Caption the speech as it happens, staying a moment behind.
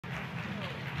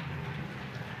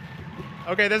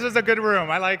Okay, this is a good room.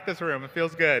 I like this room. It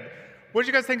feels good. What did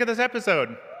you guys think of this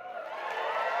episode?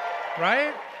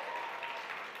 Right?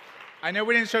 I know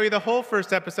we didn't show you the whole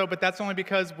first episode, but that's only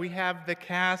because we have the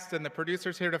cast and the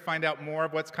producers here to find out more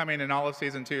of what's coming in all of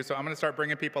season 2. So I'm going to start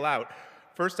bringing people out.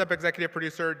 First up, executive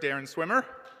producer Darren Swimmer.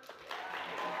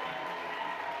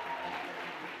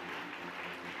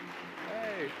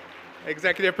 Hey.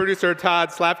 Executive producer Todd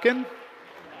Slapkin.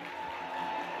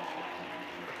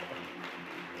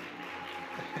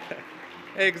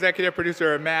 Executive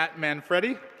producer Matt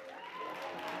Manfredi.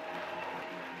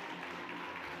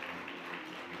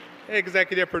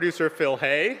 Executive producer Phil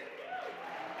Hay.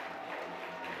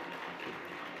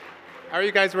 Are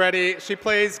you guys ready? She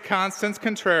plays Constance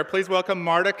Contreras. Please welcome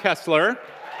Marta Kessler.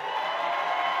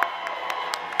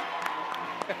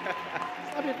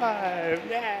 Happy five,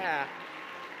 yeah.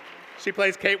 She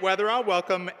plays Kate Weatherall.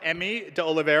 Welcome Emmy de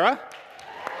Oliveira.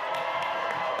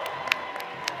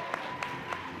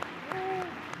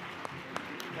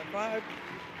 Five.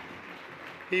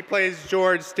 He plays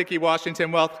George Sticky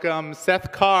Washington. Welcome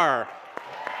Seth Carr.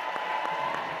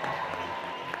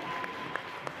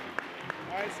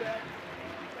 All right, Seth.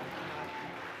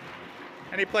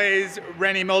 And he plays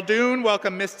Rennie Muldoon.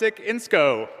 Welcome Mystic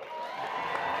Insco.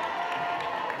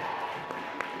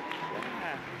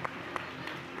 Yeah.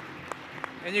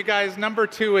 And you guys, number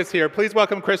 2 is here. Please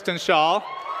welcome Kristen Shaw.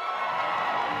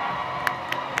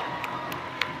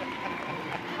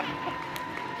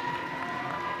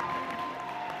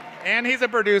 And he's a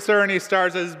producer, and he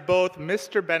stars as both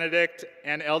Mr. Benedict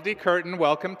and LD Curtin.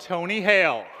 Welcome, Tony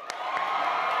Hale.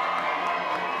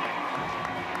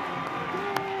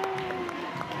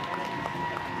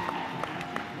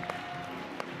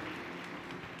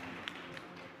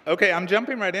 Okay, I'm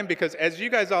jumping right in because as you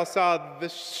guys all saw, the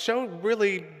show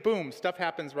really, boom, stuff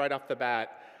happens right off the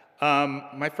bat.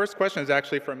 My first question is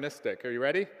actually for Mystic. Are you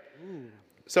ready? Ooh.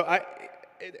 So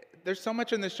there's so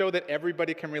much in the show that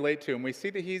everybody can relate to, and we see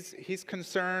that he's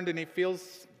concerned and he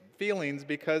feels feelings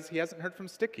because he hasn't heard from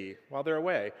Sticky while they're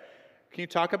away. Can you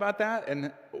talk about that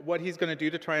and what he's going to do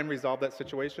to try and resolve that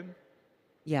situation?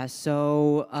 Yeah,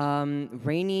 so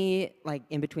Rainey, like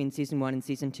in between season 1 and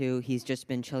season 2, he's just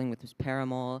been chilling with his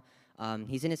paramour.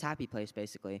 He's in his happy place,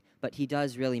 basically, but he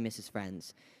does really miss his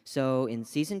friends. So in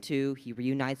season 2, he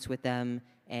reunites with them,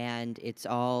 and it's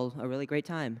all a really great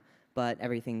time. But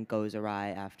everything goes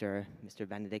awry after Mr.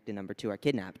 Benedict and number 2 are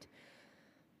kidnapped.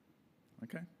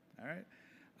 Okay, all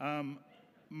right.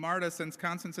 Marta, since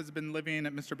Constance has been living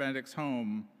at Mr. Benedict's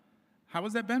home, how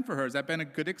has that been for her? Has that been a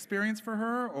good experience for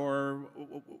her, or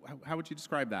how would you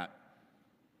describe that?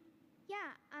 Yeah,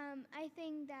 I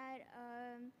think that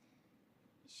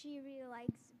she really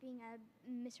likes being at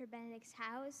Mr. Benedict's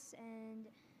house, and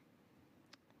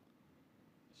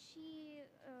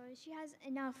she has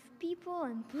enough people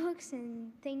and books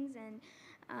and things, and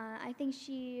I think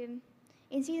in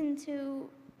season 2,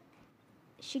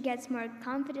 she gets more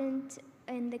confident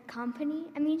in the company.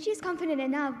 I mean, she's confident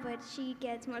enough, but she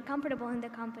gets more comfortable in the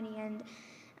company, and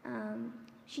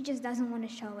she just doesn't want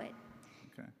to show it.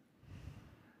 Okay.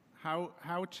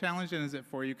 How challenging is it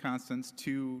for you, Constance,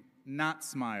 to not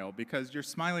smile? Because you're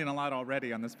smiling a lot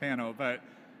already on this panel, but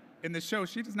in the show,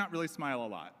 she does not really smile a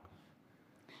lot.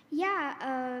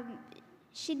 Yeah,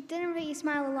 she didn't really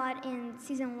smile a lot in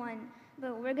season 1,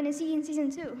 but we're going to see in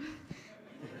season 2.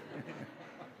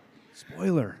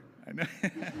 Spoiler. I know.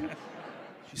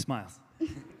 She smiles.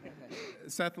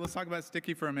 Seth, let's talk about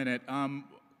Sticky for a minute.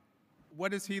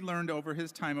 What has he learned over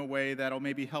his time away that'll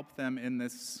maybe help them in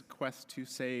this quest to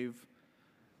save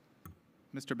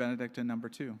Mr. Benedict and number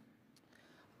 2?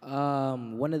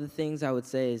 One of the things I would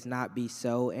say is not be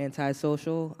so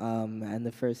antisocial. In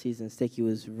the first season, Sticky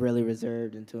was really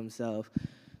reserved into himself.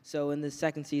 So in the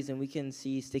second season, we can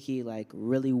see Sticky like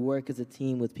really work as a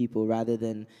team with people rather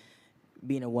than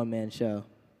being a one-man show.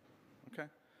 Okay.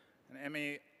 And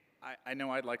Emmy, I know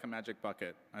I'd like a magic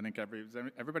bucket. I think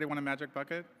everybody want a magic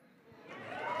bucket?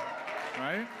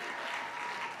 Right?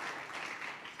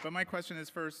 But my question is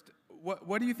first,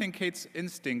 what do you think Kate's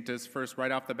instinct is first,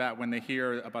 right off the bat, when they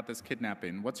hear about this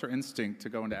kidnapping? What's her instinct to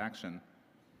go into action?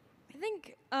 I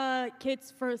think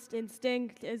Kate's first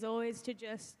instinct is always to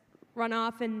just run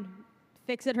off and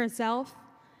fix it herself.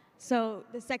 So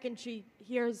the second she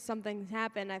hears something's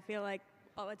happened, I feel like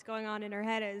what's going on in her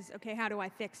head is, okay, how do I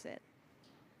fix it?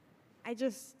 I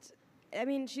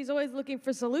mean, she's always looking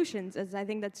for solutions, as I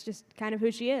think that's just kind of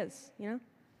who she is, you know?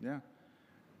 Yeah.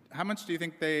 How much do you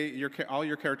think all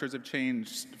your characters have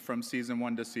changed from season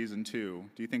 1 to season 2?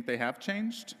 Do you think they have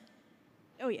changed?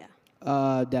 Oh, yeah.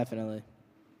 Definitely.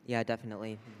 Yeah,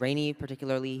 definitely. Rainey,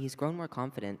 particularly, he's grown more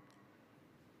confident.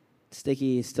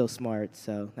 Sticky is still smart,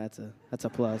 so that's a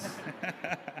plus.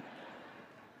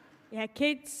 Yeah,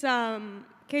 Kate's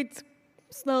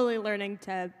slowly learning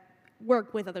to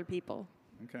work with other people.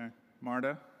 Okay.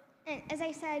 Marta? And as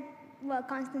I said, well,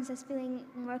 Constance is feeling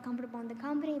more comfortable in the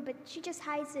company, but she just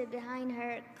hides it behind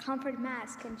her comfort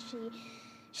mask, and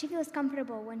she feels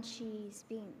comfortable when she's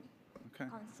being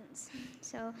Constance.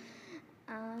 So,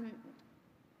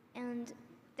 and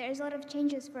there's a lot of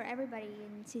changes for everybody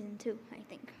in season 2, I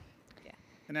think. Yeah.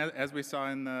 And as we saw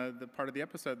in the part of the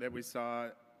episode that we saw,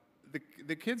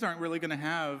 the kids aren't really going to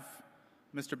have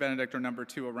Mr. Benedict or number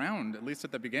 2 around, at least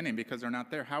at the beginning, because they're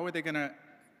not there. How are they going to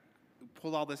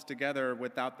pull all this together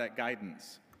without that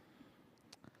guidance?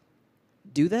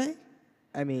 Do they?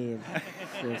 I mean,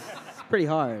 it's pretty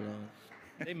hard.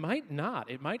 They might not.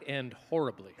 It might end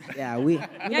horribly. Yeah, we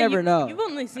never know. You've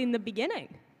only seen the beginning.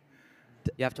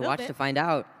 You have to Little watch bit. to find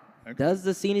out. Okay. Does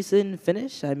the season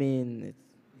finish? I mean,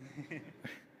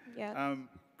 Yeah.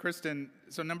 Kristen,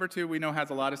 so number 2 we know has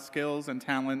a lot of skills and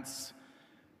talents,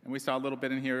 and we saw a little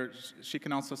bit in here. She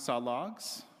can also saw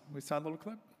logs. We saw a little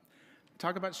clip.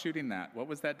 Talk about shooting that. What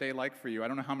was that day like for you? I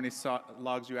don't know how many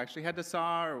logs you actually had to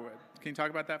saw, or can you talk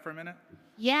about that for a minute?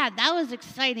 Yeah, that was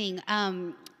exciting.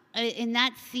 In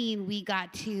that scene, we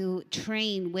got to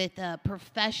train with a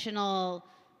professional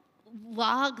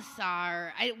log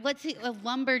sawyer. A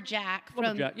lumberjack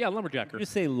from. Yeah, lumberjacker. You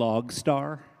say log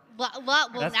star? Well,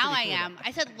 That's now I pretty cool, am.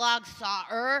 I said log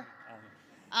sawyer,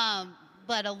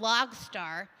 but a log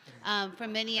star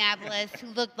from Minneapolis who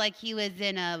looked like he was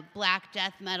in a black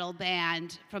death metal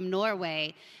band from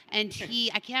Norway. And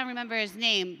I can't remember his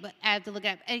name, but I have to look it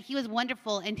up. And he was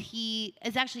wonderful, and he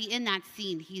is actually in that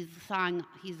scene. He's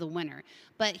the winner.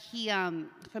 But he, from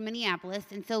Minneapolis,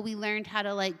 and so we learned how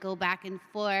to like go back and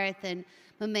forth, and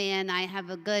Mame and I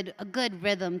have a good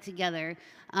rhythm together.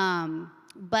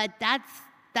 But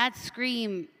that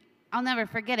scream, I'll never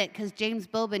forget it, because James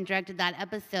Bobin directed that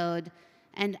episode,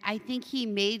 and I think he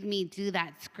made me do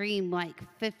that scream like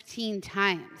 15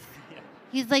 times.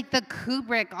 He's like the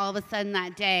Kubrick all of a sudden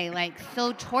that day, like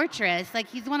so torturous. Like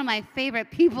he's one of my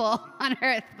favorite people on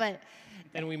earth, but.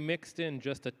 And we mixed in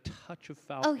just a touch of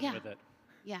Falcon with it.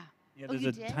 Yeah. Yeah, Oh, there's you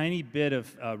a did? tiny bit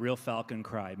of real Falcon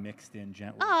cry mixed in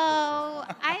gently. Oh,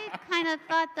 I kind of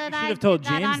thought that You I should have told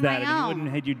did that James on that, my and he own. wouldn't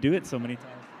have had you do it so many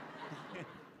times.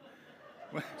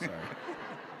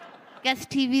 Guess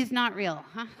TV's not real,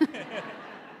 huh?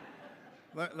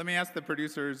 Let me ask the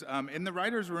producers, in the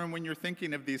writer's room, when you're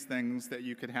thinking of these things that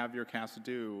you could have your cast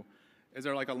do, is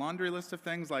there like a laundry list of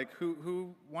things? Like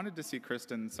who wanted to see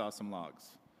Kristen saw some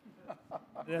logs?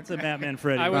 That's a Matt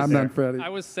Manfredi. I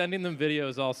was sending them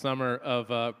videos all summer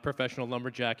of professional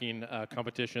lumberjacking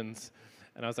competitions,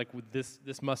 and I was like,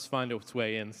 this must find its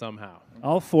way in somehow.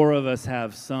 All 4 of us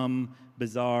have some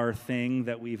bizarre thing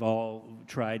that we've all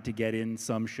tried to get in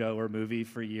some show or movie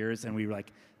for years, and we were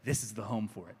like, this is the home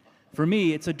for it. For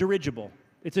me, it's a dirigible.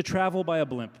 It's a travel by a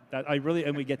blimp.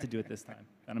 And we get to do it this time,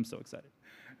 and I'm so excited.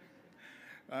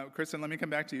 Kristen, let me come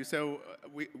back to you. So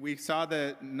we saw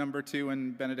that number 2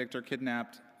 and Benedict are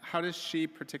kidnapped. How does she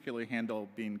particularly handle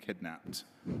being kidnapped?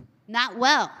 Not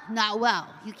well.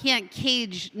 You can't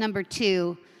cage number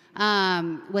 2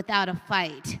 without a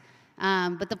fight.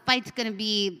 But the fight's going to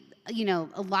be,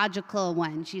 a logical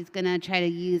one. She's going to try to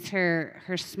use her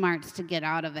smarts to get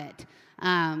out of it.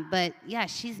 But yeah,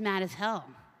 she's mad as hell.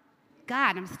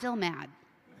 God, I'm still mad.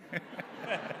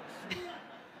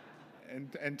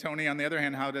 And Tony, on the other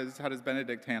hand, how does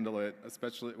Benedict handle it?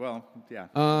 Especially, well, yeah.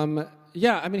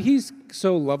 Yeah, I mean, he's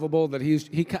so lovable that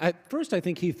at first I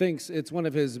think he thinks it's one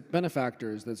of his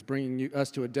benefactors that's bringing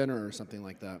us to a dinner or something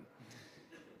like that.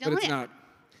 But it's not.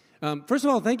 First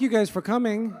of all, thank you guys for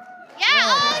coming. Yeah,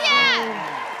 oh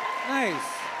yeah! Nice.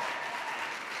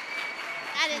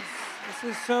 That is.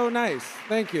 This is so nice.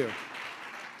 Thank you.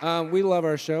 We love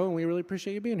our show, and we really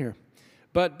appreciate you being here.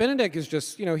 But Benedict is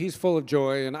just, he's full of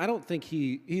joy, and I don't think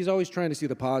he's always trying to see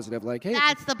the positive. Like, hey,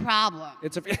 That's the problem.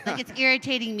 it's a, Like, it's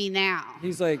irritating me now.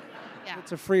 he's like, Yeah.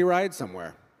 it's a free ride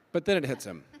somewhere. But then it hits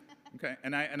him. Okay,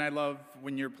 and I love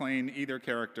when you're playing either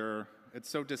character. It's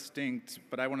so distinct,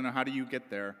 but I want to know, how do you get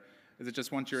there? Is it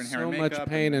just once you're in hair So and much makeup?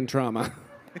 pain and trauma.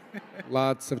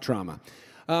 Lots of trauma.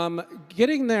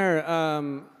 Getting there,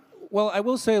 well, I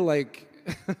will say,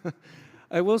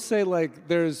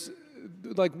 there's,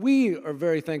 we are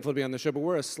very thankful to be on the show, but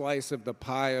we're a slice of the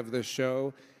pie of this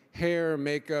show. Hair,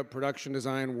 makeup, production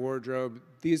design, wardrobe,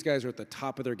 these guys are at the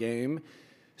top of their game.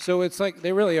 So it's like,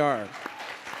 they really are.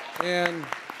 And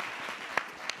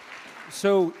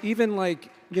so even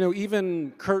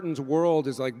even Curtin's world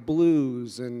is like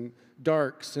blues and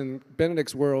darks, and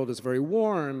Benedict's world is very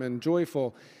warm and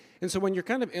joyful. And so when you're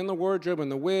kind of in the wardrobe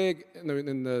and the wig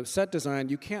and the set design,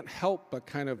 you can't help but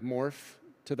kind of morph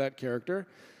to that character.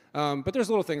 But there's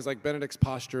little things like Benedict's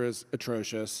posture is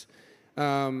atrocious,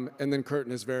 and then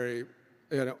Curtin is very,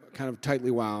 kind of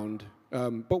tightly wound.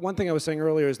 But one thing I was saying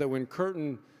earlier is that when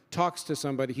Curtin talks to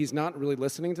somebody, he's not really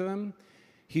listening to them.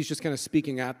 He's just kind of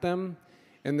speaking at them.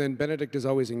 And then Benedict is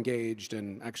always engaged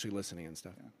and actually listening and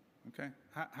stuff. Yeah. Okay.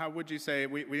 How would you say,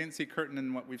 we didn't see Curtin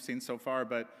in what we've seen so far,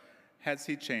 but has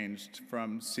he changed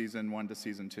from season 1 to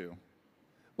season 2?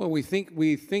 Well, we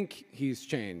think he's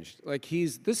changed. Like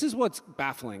this is what's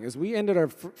baffling, is we ended our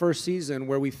first season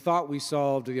where we thought we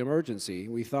solved the emergency.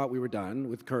 We thought we were done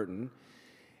with Curtin.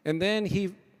 And then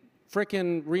he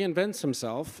frickin' reinvents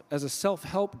himself as a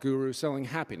self-help guru selling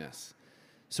happiness.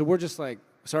 So we're just like,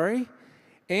 sorry?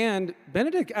 And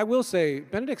Benedict, I will say,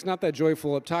 Benedict's not that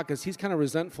joyful up top because he's kind of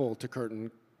resentful to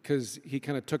Curtin because he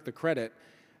kind of took the credit.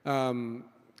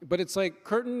 But it's like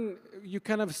Curtin, you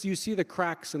see the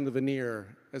cracks in the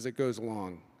veneer as it goes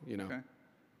along, Okay.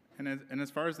 And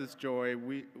as far as this joy,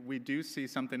 we do see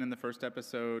something in the first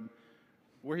episode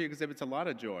where he exhibits a lot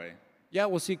of joy. Yeah,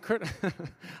 well, see,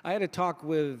 I had a talk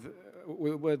with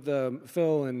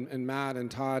Phil and Matt and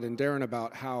Todd and Darren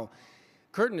about how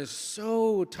Curtin is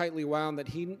so tightly wound that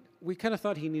we kind of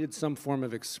thought he needed some form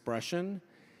of expression,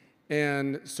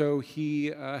 and so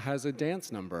he has a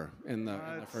dance number in the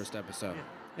first episode.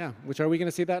 Yeah, which are we going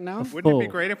to see that now? Wouldn't it be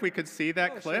great if we could see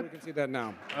that clip? Sure, we can see that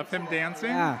now. Of him dancing?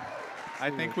 Yeah. I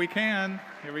think we can.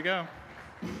 Here we go.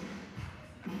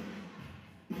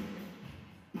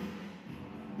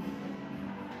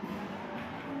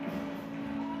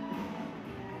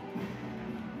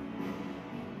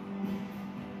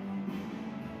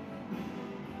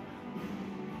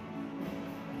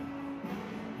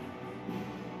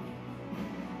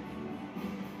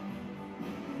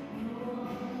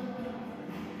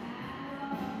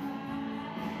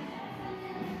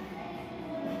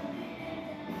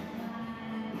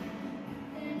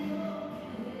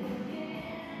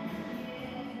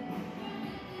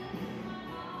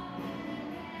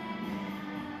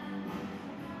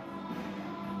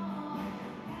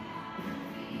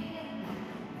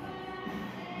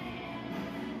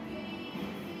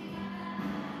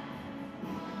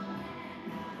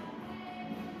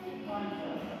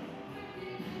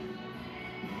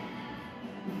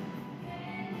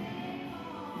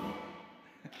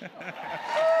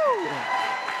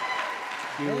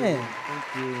 Yeah.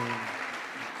 Thank you.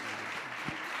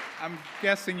 I'm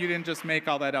guessing you didn't just make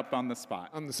all that up on the spot.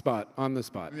 On the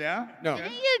spot. Yeah? No.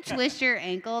 Didn't you twist your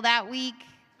ankle that week?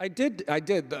 I did.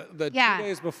 The Yeah. 2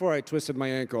 days before I twisted my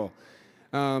ankle.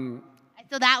 So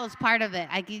that was part of it.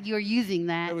 You were using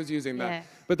that. I was using that. Yeah.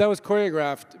 But that was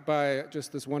choreographed by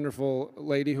just this wonderful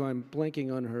lady who I'm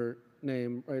blanking on her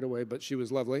name right away, but she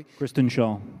was lovely. Kristen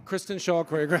Shaw, Kristen Shaw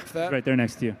choreographed that. right there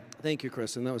next to you. Thank you,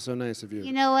 Kristen. That was so nice of you.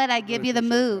 You know what? I give you the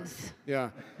moves.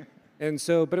 Yeah. And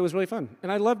so, but it was really fun.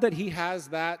 And I love that he has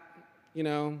that,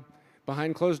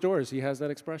 behind closed doors, he has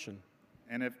that expression.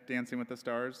 And if Dancing with the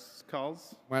Stars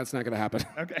calls? Well, that's not going to happen.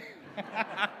 Okay.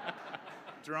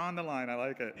 Drawing the line, I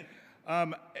like it.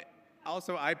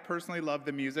 Also, I personally love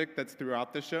the music that's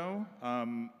throughout the show.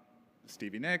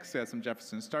 Stevie Nicks has some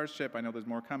Jefferson Starship. I know there's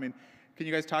more coming. Can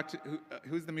you guys talk to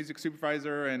who's the music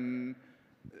supervisor and?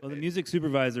 Well, the music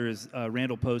supervisor is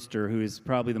Randall Poster, who is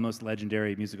probably the most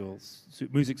legendary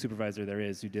music supervisor there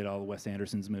is, who did all the Wes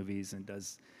Anderson's movies and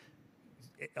does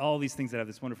all these things that have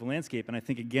this wonderful landscape. And I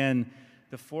think, again,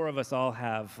 the 4 of us all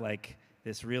have like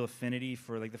this real affinity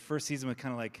for, like, the first season was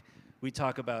kind of like, we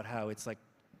talk about how it's like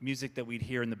music that we'd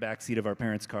hear in the backseat of our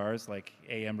parents' cars, like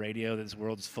AM radio. This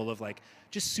world is full of like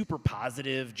just super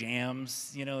positive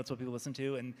jams, that's what people listen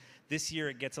to. And this year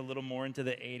it gets a little more into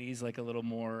the 80s, like a little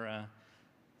more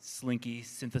slinky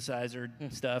synthesizer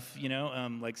stuff,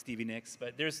 like Stevie Nicks.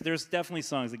 But there's definitely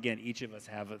songs, again, each of us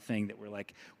have a thing that we're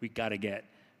like, I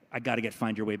gotta get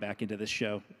Find Your Way Back into this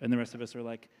show. And the rest of us are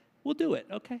like, we'll do it,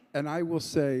 okay. And I will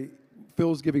say,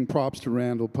 Phil's giving props to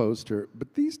Randall Poster,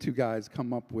 but these 2 guys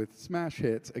come up with smash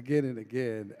hits again and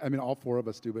again. I mean, all 4 of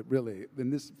us do, but really, in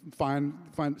this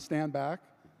Stand Back.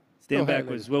 Stand Back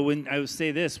was, well, when I would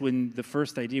say this, when the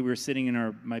first idea, we were sitting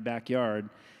in my backyard,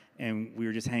 and we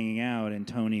were just hanging out, and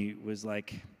Tony was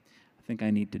like, I think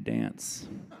I need to dance.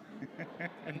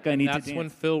 That's when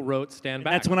Phil wrote Stand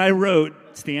Back. That's when I wrote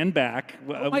Stand Back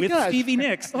with Stevie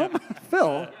Nicks.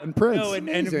 Phil and Prince. No, and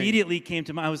immediately came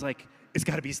to mind, I was like, it's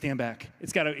got to be Stand Back.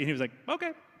 And he was like,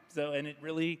 okay. So, and it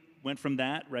really went from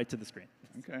that right to the screen.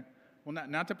 Okay. Well,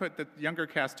 not to put the younger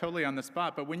cast totally on the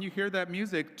spot, but when you hear that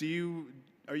music,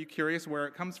 are you curious where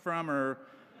it comes from, or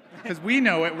because we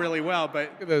know it really well,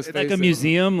 but Look at those It's like a faces.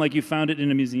 museum, like you found it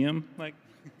in a museum. Like,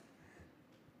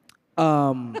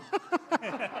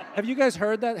 Have you guys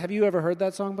heard that? Have you ever heard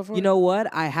that song before? You know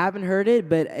what? I haven't heard it,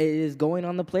 but it is going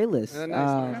on the playlist.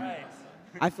 Nice.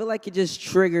 I feel like it just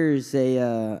triggers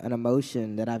an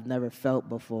emotion that I've never felt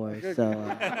before.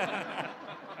 So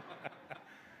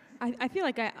I feel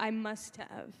like I must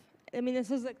have. I mean,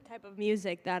 this is the type of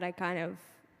music that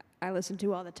I listened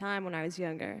to all the time when I was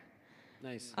younger.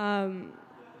 Nice. And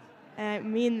I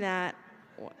mean that.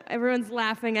 Everyone's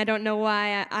laughing. I don't know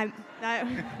why.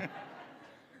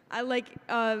 I like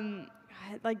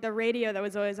the radio that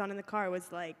was always on in the car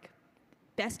was like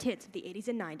best hits of the 80s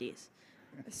and 90s.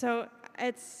 So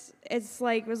it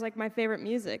was like my favorite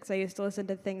music. So I used to listen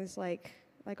to things like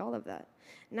all of that.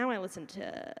 Now I listen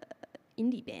to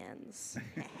indie bands.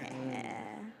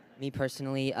 Me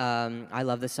personally, I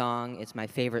love the song. It's my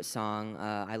favorite song.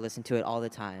 I listen to it all the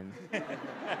time.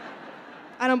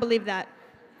 I don't believe that.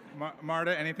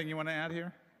 Marta, anything you want to add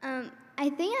here? I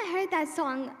think I heard that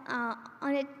song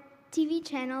on a TV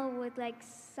channel with like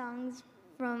songs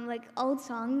from like old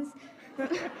songs.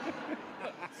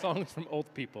 Songs from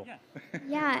old people.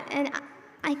 Yeah, and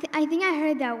I think I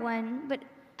heard that one, but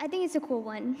I think it's a cool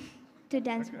one to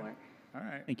dance for. All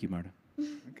right. thank you, Marta.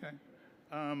 Okay.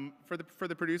 For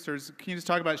the producers, can you just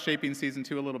talk about shaping season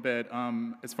 2 a little bit?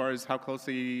 As far as how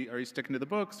closely are you sticking to the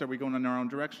books? Are we going in our own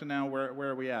direction now? Where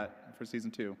are we at for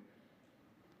season 2?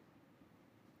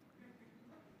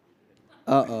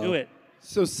 Do it.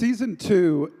 So season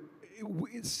two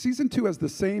has the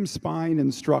same spine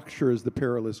and structure as The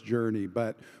Perilous Journey,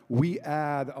 but we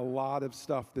add a lot of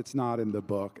stuff that's not in the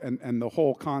book. And the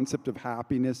whole concept of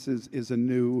happiness is a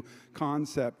new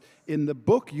concept. In the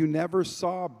book, you never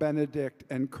saw Benedict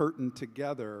and Curtin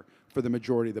together for the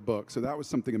majority of the book. So that was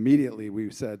something immediately we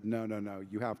said, no,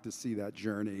 you have to see that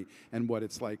journey and what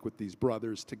it's like with these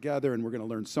brothers together. And we're going to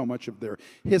learn so much of their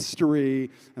history,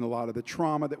 and a lot of the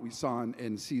trauma that we saw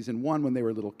in season 1 when they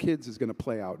were little kids is going to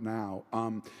play out now.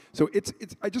 So it's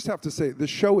I just have to say, the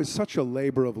show is such a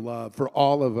labor of love for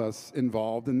all of us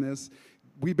involved in this.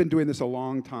 We've been doing this a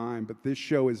long time, but this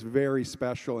show is very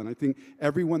special, and I think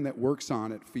everyone that works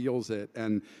on it feels it.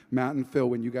 And Matt and Phil,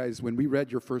 when we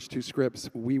read your first 2 scripts,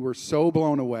 we were so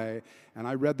blown away, and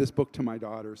I read this book to my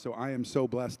daughter, so I am so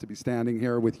blessed to be standing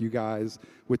here with you guys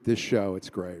with this show.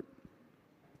 It's great.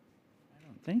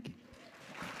 Thank you.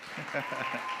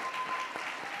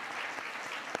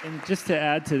 And just to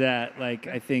add to that, like,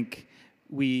 I think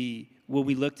when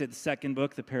we looked at the second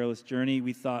book, The Perilous Journey,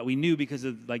 we knew because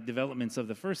of like developments of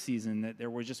the first season that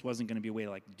just wasn't going to be a way to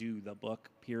like do the book,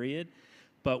 period.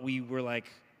 But we were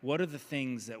like, what are the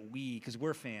things that because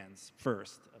we're fans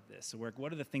first of this, so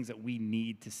what are the things that we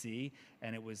need to see?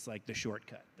 And it was like The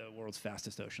Shortcut, the world's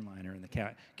fastest ocean liner, and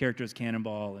the characters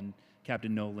Cannonball and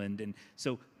Captain Noland. And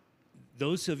so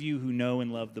those of you who know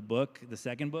and love the book, the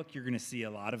second book, you're going to see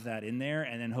a lot of that in there,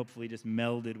 and then hopefully just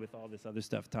melded with all this other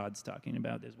stuff Todd's talking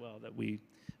about as well that we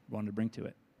wanted to bring to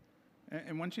it.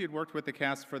 And once you had worked with the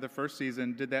cast for the first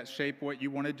season, did that shape what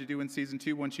you wanted to do in season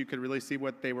 2 once you could really see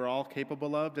what they were all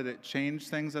capable of? Did it change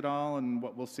things at all and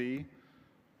what we'll see?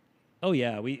 Oh,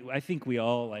 yeah. I think we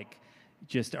all like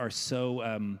just are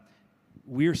so,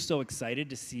 we're so excited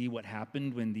to see what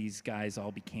happened when these guys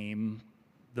all became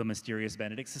the mysterious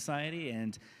Benedict Society,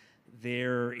 and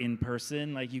they're in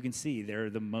person, like you can see, they're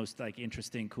the most like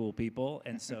interesting, cool people,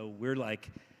 and so we're like,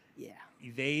 yeah,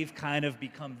 they've kind of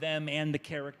become them and the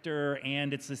character,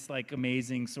 and it's this like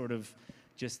amazing sort of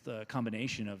just the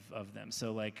combination of them.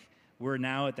 So like we're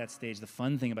now at that stage. The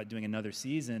fun thing about doing another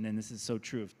season, and this is so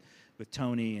true with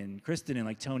Tony and Kristen, and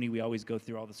like Tony, we always go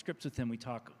through all the scripts with him. We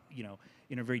talk,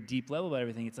 in a very deep level about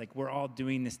everything. It's like we're all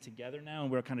doing this together now,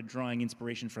 and we're kind of drawing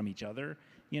inspiration from each other,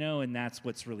 and that's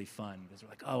what's really fun, because we're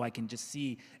like, oh, I can just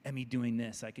see Emmy doing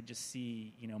this. I could just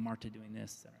see, Marta doing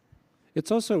this.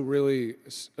 It's also really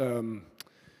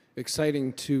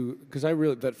exciting because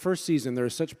that first season, there are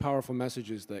such powerful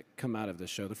messages that come out of this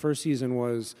show. The first season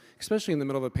was, especially in the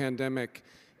middle of a pandemic,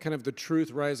 kind of the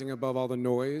truth rising above all the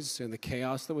noise and the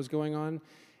chaos that was going on.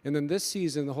 And then this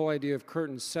season, the whole idea of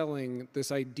Curtin selling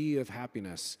this idea of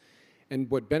happiness. And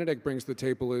what Benedict brings to the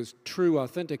table is true,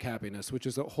 authentic happiness, which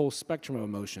is a whole spectrum of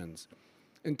emotions.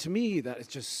 And to me, that is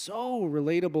just so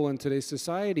relatable in today's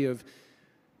society of,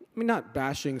 not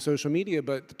bashing social media,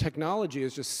 but the technology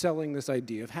is just selling this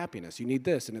idea of happiness. You need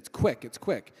this, and it's quick, it's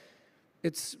quick.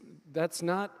 That's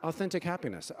not authentic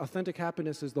happiness. Authentic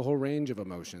happiness is the whole range of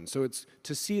emotions. So it's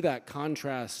to see that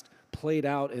contrast played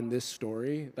out in this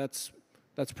story, that's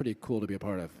pretty cool to be a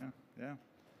part of. Yeah.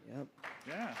 Yep.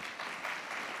 Yeah.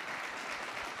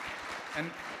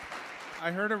 I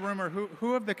heard a rumor.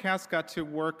 Who of the cast got to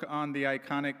work on the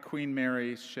iconic Queen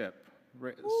Mary ship?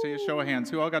 See a show of hands.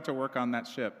 Who all got to work on that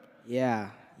ship? Yeah,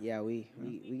 we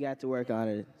got to work on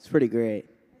it. It's pretty great.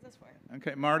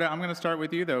 Okay, Marta, I'm going to start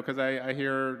with you, though, because I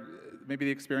hear maybe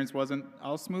the experience wasn't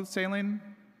all smooth sailing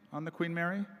on the Queen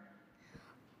Mary?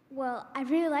 Well, I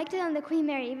really liked it on the Queen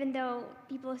Mary, even though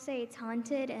people say it's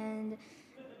haunted, and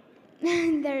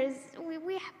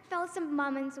we felt some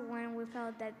moments when we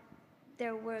felt that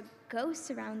there were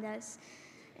ghosts around us.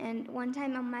 And one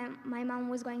time my mom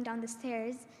was going down the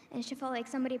stairs, and she felt like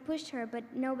somebody pushed her, but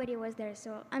nobody was there,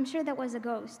 so I'm sure that was a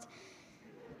ghost.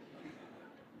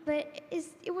 But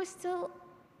it was still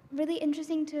really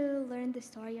interesting to learn the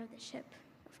story of the ship,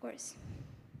 of course.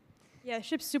 Yeah, the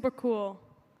ship's super cool.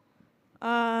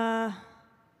 The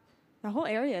whole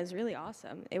area is really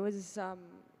awesome. It was,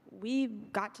 we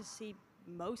got to see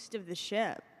most of the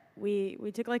ship. We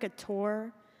took like a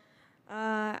tour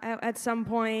at some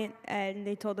point, and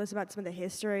they told us about some of the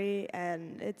history,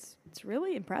 and it's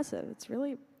really impressive.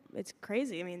 It's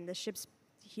crazy. I mean, the ship's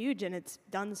huge, and it's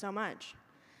done so much.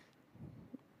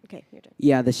 Okay, your turn.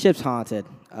 Yeah, the ship's haunted.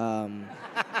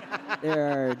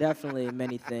 There are definitely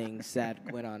many things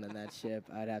that went on in that ship,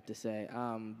 I'd have to say.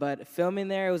 But filming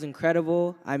there was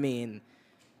incredible. I mean,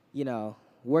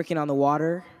 working on the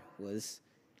water was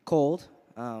cold.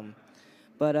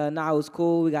 But it was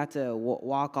cool. We got to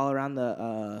walk all around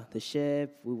the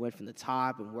ship. We went from the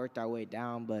top and worked our way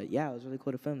down. But yeah, it was really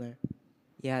cool to film there.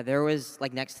 Yeah, there was,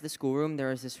 next to the schoolroom, there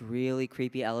was this really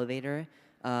creepy elevator.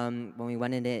 When we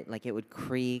went in it, it would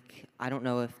creak. I don't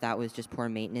know if that was just poor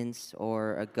maintenance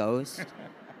or a ghost,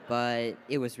 but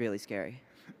it was really scary.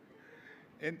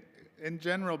 In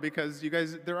general, because you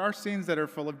guys, there are scenes that are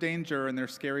full of danger and they're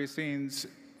scary scenes.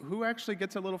 Who actually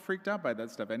gets a little freaked out by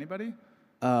that stuff? Anybody?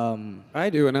 I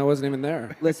do, and I wasn't even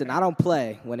there. Listen, I don't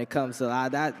play when it comes to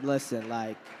that.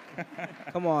 Listen,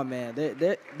 come on, man.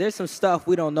 There's some stuff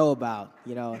we don't know about,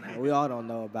 we all don't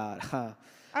know about.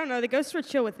 I don't know, the ghosts were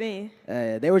chill with me.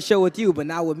 They were chill with you, but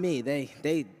not with me.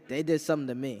 They did something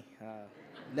to me.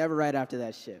 Never right after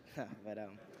that ship. But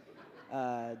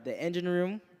the engine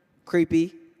room,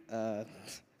 creepy. A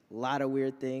lot of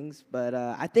weird things. But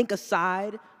I think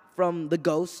aside from the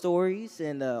ghost stories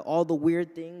and all the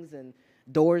weird things and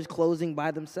doors closing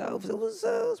by themselves, it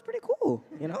was pretty cool.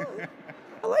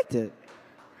 I liked it.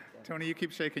 Tony, you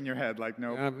keep shaking your head like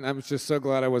no. I'm just so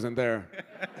glad I wasn't there.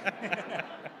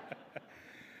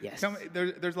 Yes. Tell me,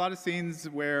 there's a lot of scenes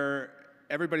where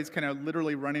everybody's kind of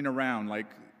literally running around,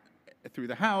 through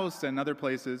the house and other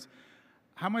places.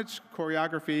 How much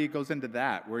choreography goes into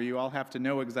that, where you all have to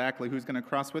know exactly who's going to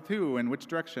cross with who and which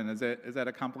direction? Is that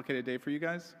a complicated day for you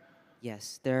guys?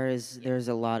 Yes, there's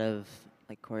a lot of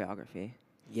choreography.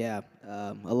 Yeah,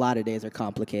 a lot of days are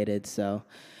complicated,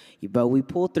 but we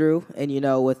pull through, and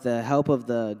with the help of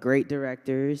the great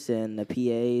directors and the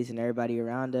PAs and everybody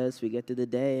around us, we get through the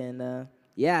day, and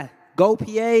yeah, go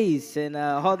PAs and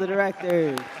all the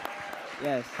directors.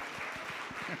 Yes.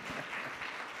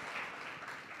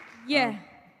 Yeah.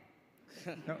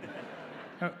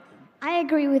 I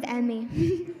agree with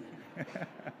Emmy.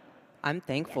 I'm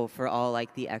thankful for all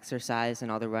the exercise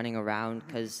and all the running around,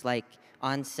 because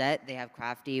on set they have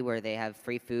Crafty where they have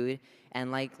free food,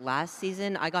 and last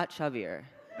season I got chubbier.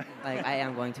 I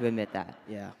am going to admit that.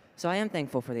 Yeah. So I am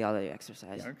thankful for all the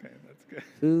exercise. Okay, that's good.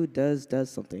 Food does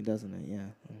something, doesn't it?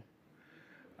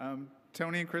 Yeah.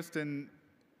 Tony and Kristen,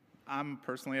 I'm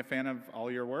personally a fan of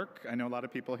all your work. I know a lot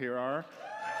of people here are.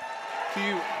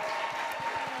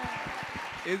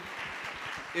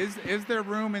 Is there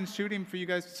room in shooting for you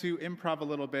guys to improv a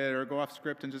little bit or go off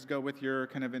script and just go with your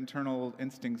kind of internal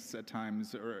instincts at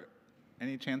times, or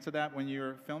any chance of that when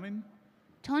you're filming?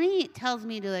 Tony tells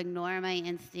me to ignore my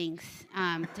instincts,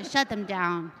 to shut them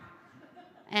down,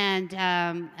 and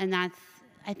I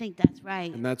think that's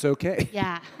right. And that's okay.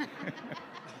 Yeah.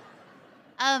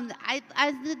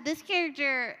 This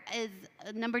character is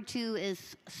number 2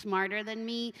 is smarter than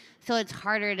me, so it's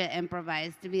harder to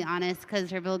improvise, to be honest,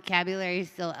 because her vocabulary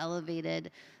is so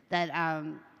elevated that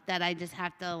I just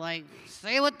have to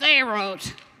say what they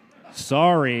wrote.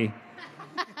 Sorry.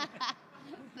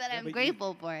 But I'm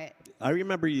grateful for it. I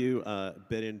remember you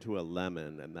bit into a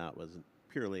lemon, and that was a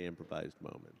purely improvised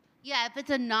moment. Yeah, if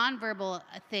it's a nonverbal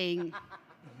thing,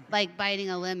 like biting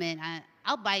a lemon,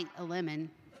 I'll bite a lemon.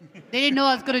 They didn't know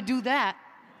I was going to do that.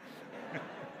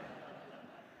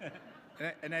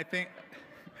 And I think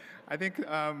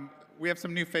we have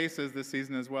some new faces this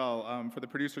season as well. For the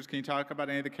producers, can you talk about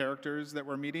any of the characters that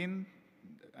we're meeting?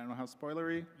 I don't know how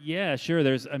spoilery. Yeah, sure.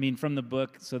 From the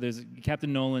book, so there's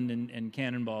Captain Nolan and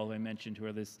Cannonball, who I mentioned, who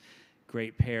are this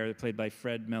great pair played by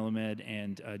Fred Melamed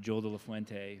and Joel De La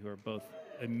Fuente, who are both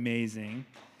amazing.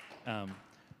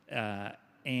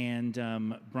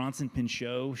 Bronson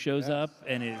Pinchot shows up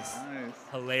and is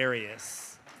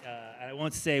hilarious. I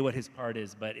won't say what his part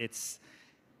is, but he's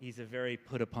a very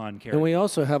put-upon character. And we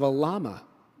also have a llama.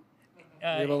 We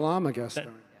have a llama guest star.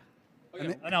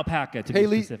 An alpaca, to be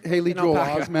specific. Haley Joel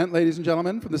Osment, ladies and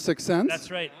gentlemen, from The Sixth Sense. That's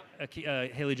right.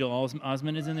 Haley Joel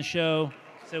Osment is in the show.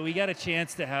 So we got a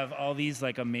chance to have all these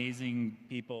like amazing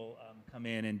people come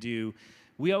in and do.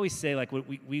 We always say like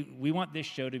we want this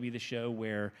show to be the show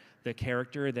where the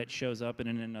character that shows up in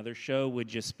another show would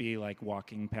just be like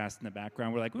walking past in the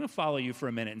background. We're like, we're gonna follow you for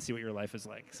a minute and see what your life is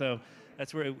like. So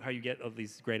that's how you get all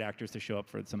these great actors to show up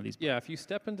for some of these. Yeah, if you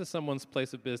step into someone's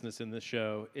place of business in this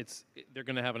show, they're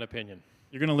gonna have an opinion.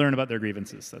 You're gonna learn about their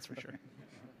grievances. That's for sure.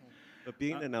 But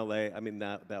being in LA, I mean,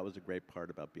 that was a great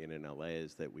part about being in LA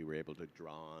is that we were able to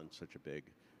draw on such a big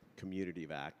community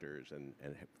of actors, and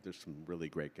there's some really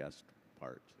great guest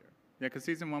parts here. Yeah, because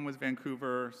season 1 was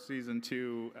Vancouver, season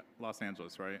 2, Los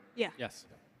Angeles, right? Yeah. Yes.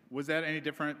 Was that any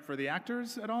different for the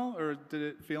actors at all, or did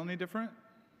it feel any different?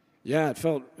 Yeah, it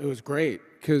was great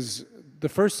because the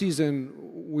first season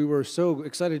we were so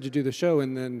excited to do the show,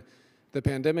 and then the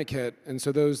pandemic hit, and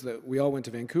so we all went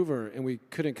to Vancouver, and we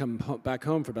couldn't come back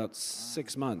home for about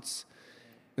 6 months,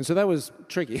 and so that was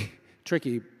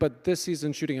tricky. But this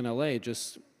season shooting in LA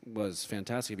just was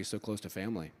fantastic to be so close to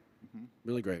family.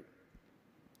 Really great.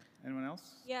 Anyone else?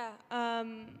 Yeah.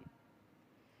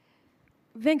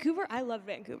 Vancouver, I love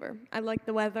Vancouver. I like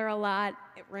the weather a lot.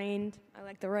 It rained. I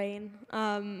like the rain.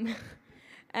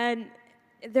 And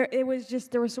there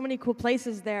were so many cool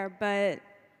places there, but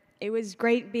it was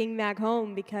great being back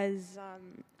home because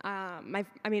I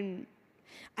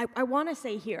want to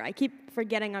say here. I keep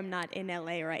forgetting I'm not in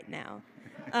LA right now.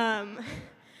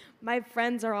 My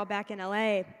friends are all back in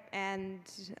LA, and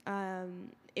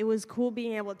it was cool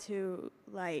being able to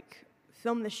like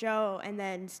film the show and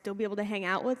then still be able to hang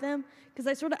out with them because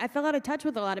I fell out of touch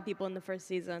with a lot of people in the first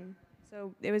season.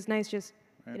 So it was nice just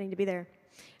getting to be there.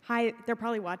 Hi, they're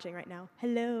probably watching right now.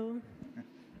 Hello.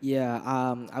 Yeah,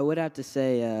 I would have to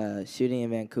say shooting in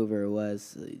Vancouver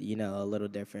was, a little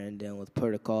different, dealing with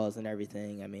protocols and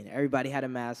everything. I mean, everybody had a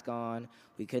mask on.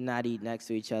 We could not eat next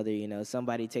to each other.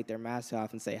 Somebody take their mask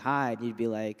off and say hi, and you'd be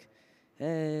like,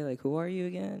 hey, like, who are you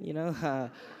again?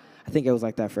 I think it was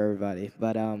like that for everybody.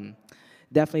 But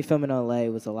definitely filming in LA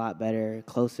was a lot better,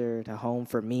 closer to home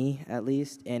for me, at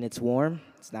least. And it's warm.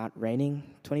 It's not raining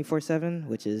 24/7,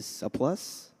 which is a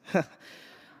plus.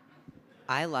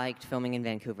 I liked filming in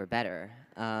Vancouver better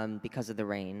because of the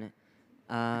rain.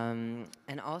 And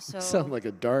also... Sound like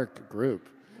a dark group.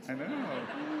 I know.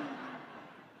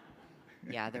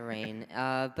 Yeah, the rain.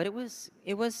 But it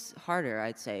was harder,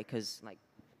 I'd say, because like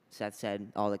Seth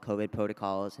said, all the COVID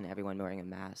protocols and everyone wearing a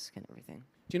mask and everything.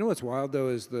 Do you know what's wild, though,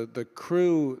 is the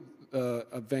crew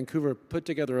of Vancouver put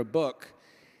together a book,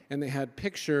 and they had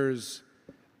pictures.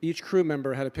 Each crew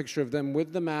member had a picture of them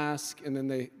with the mask, and then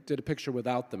they did a picture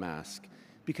without the mask,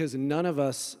 because none of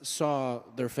us saw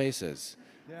their faces.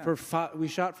 Yeah. We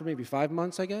shot for maybe 5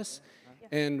 months, I guess,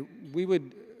 and we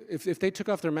would, if they took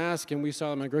off their mask and we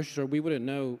saw them at a grocery store, we wouldn't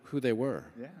know who they were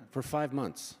for 5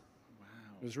 months. Wow.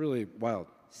 It was really wild.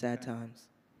 Sad times.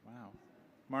 Wow.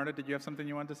 Marta, did you have something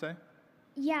you wanted to say?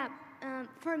 Yeah,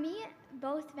 for me,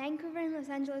 both Vancouver and Los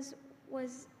Angeles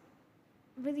was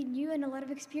really new and a lot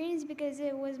of experience because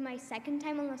it was my second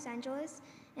time in Los Angeles,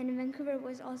 and Vancouver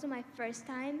was also my first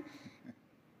time.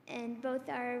 And both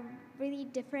are really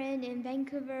different. In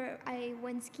Vancouver, I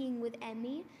went skiing with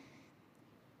Emmy,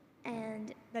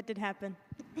 and that did happen.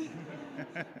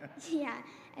 Yeah,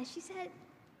 as she said,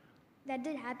 that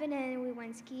did happen, and we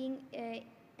went skiing.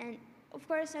 And of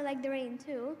course, I like the rain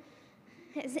too,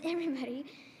 as everybody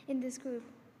in this group.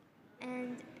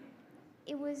 And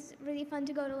it was really fun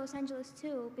to go to Los Angeles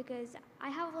too, because I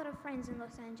have a lot of friends in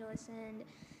Los Angeles, and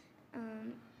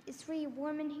it's really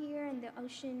warm in here, and the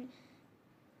ocean.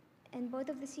 And both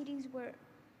of the cities were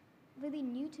really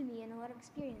new to me and a lot of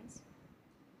experience.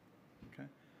 Okay.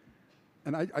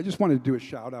 And I just wanted to do a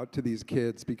shout out to these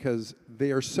kids because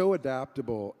they are so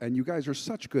adaptable, and you guys are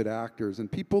such good actors,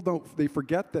 and people they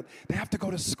forget that they have to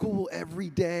go to school every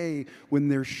day when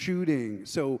they're shooting.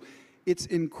 So it's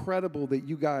incredible that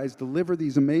you guys deliver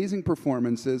these amazing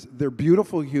performances. They're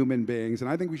beautiful human beings, and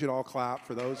I think we should all clap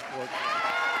for those four.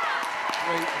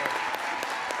 Great.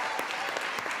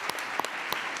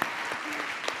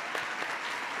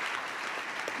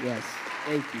 Yes,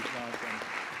 thank you.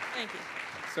 Thank you.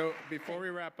 So before we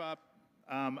wrap up,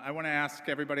 I want to ask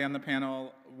everybody on the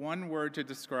panel one word to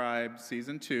describe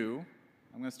season 2.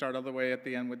 I'm going to start all the way at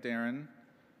the end with Darren.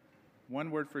 One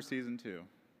word for season 2.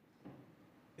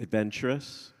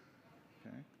 Adventurous.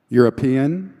 Okay.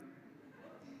 European.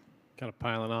 Kind of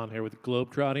piling on here with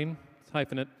globetrotting. Let's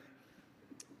hyphen it.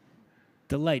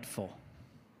 Delightful.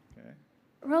 Okay.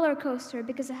 Roller coaster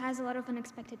because it has a lot of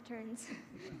unexpected turns.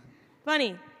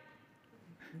 Funny.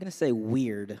 I'm gonna say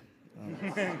weird.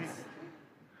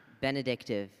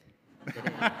 Benedictive.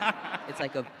 It's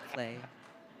like a play.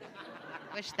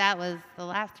 Wish that was the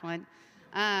last one.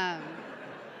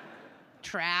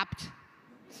 Trapped.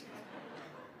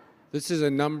 This is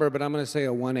a number, but I'm going to say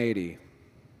a 180.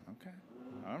 Okay.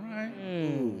 All right.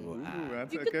 Ooh,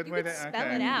 that's a good way to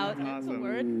spell it out. That's That's a awesome.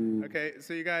 word. Okay,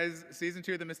 so you guys, season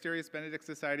 2 of the Mysterious Benedict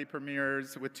Society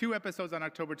premieres with 2 episodes on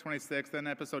October 26th. Then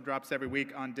an episode drops every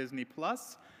week on Disney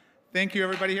Plus. Thank you,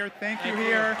 everybody here. Thank you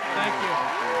here. Thank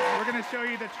you. We're going to show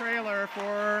you the trailer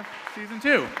for season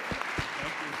 2. All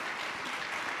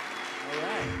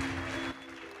right.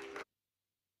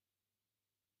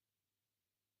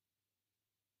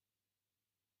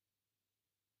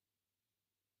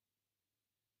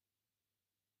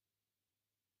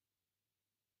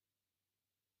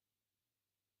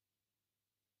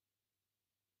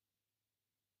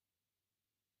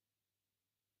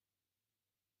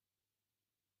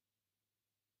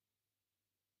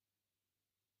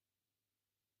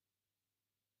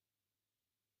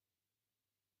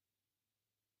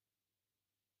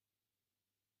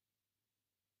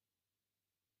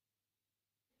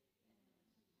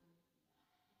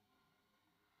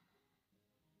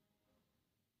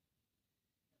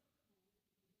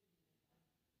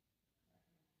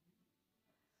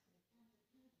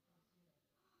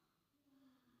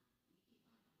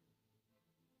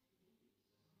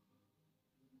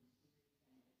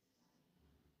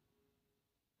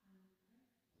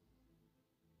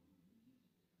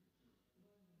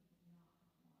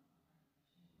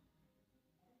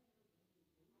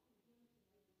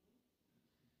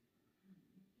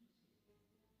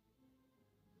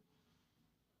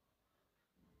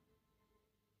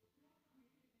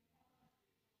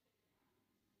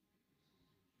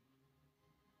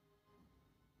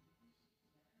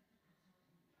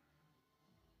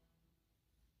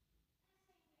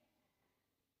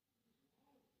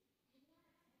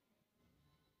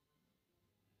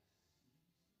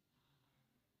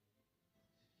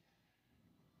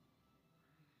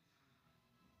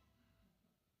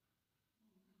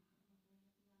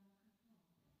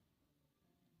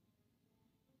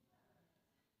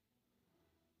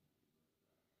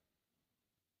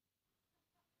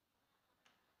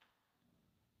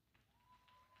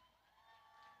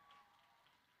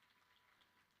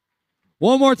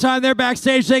 One more time, they're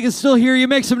backstage. They can still hear you.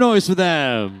 Make some noise for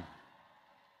them.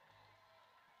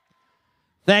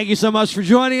 Thank you so much for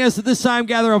joining us. At this time,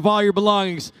 gather up all your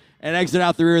belongings and exit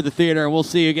out the rear of the theater. And we'll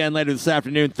see you again later this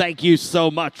afternoon. Thank you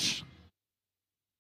so much.